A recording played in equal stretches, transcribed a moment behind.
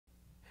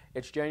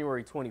It's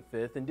January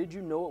 25th, and did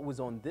you know it was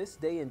on this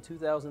day in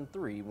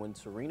 2003 when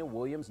Serena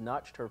Williams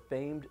notched her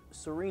famed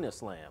Serena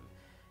Slam?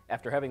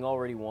 After having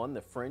already won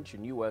the French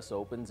and U.S.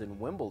 Opens in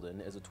Wimbledon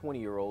as a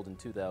 20-year-old in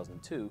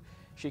 2002,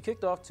 she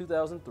kicked off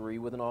 2003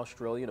 with an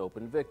Australian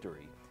Open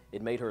victory.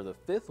 It made her the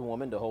fifth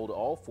woman to hold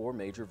all four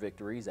major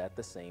victories at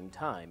the same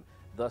time,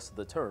 thus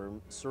the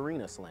term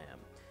Serena Slam.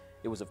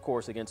 It was, of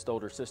course, against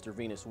older sister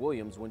Venus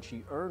Williams when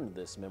she earned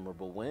this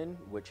memorable win,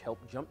 which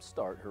helped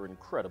jumpstart her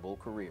incredible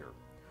career.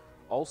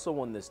 Also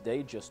on this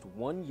day, just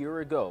 1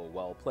 year ago,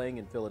 while playing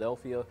in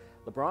Philadelphia,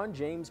 LeBron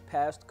James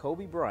passed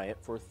Kobe Bryant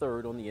for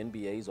third on the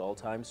NBA's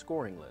all-time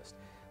scoring list.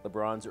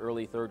 LeBron's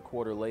early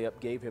third-quarter layup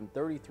gave him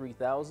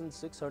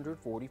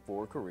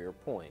 33,644 career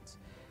points.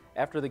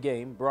 After the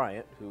game,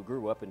 Bryant, who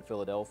grew up in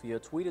Philadelphia,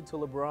 tweeted to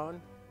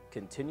LeBron,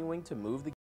 "Continuing to move the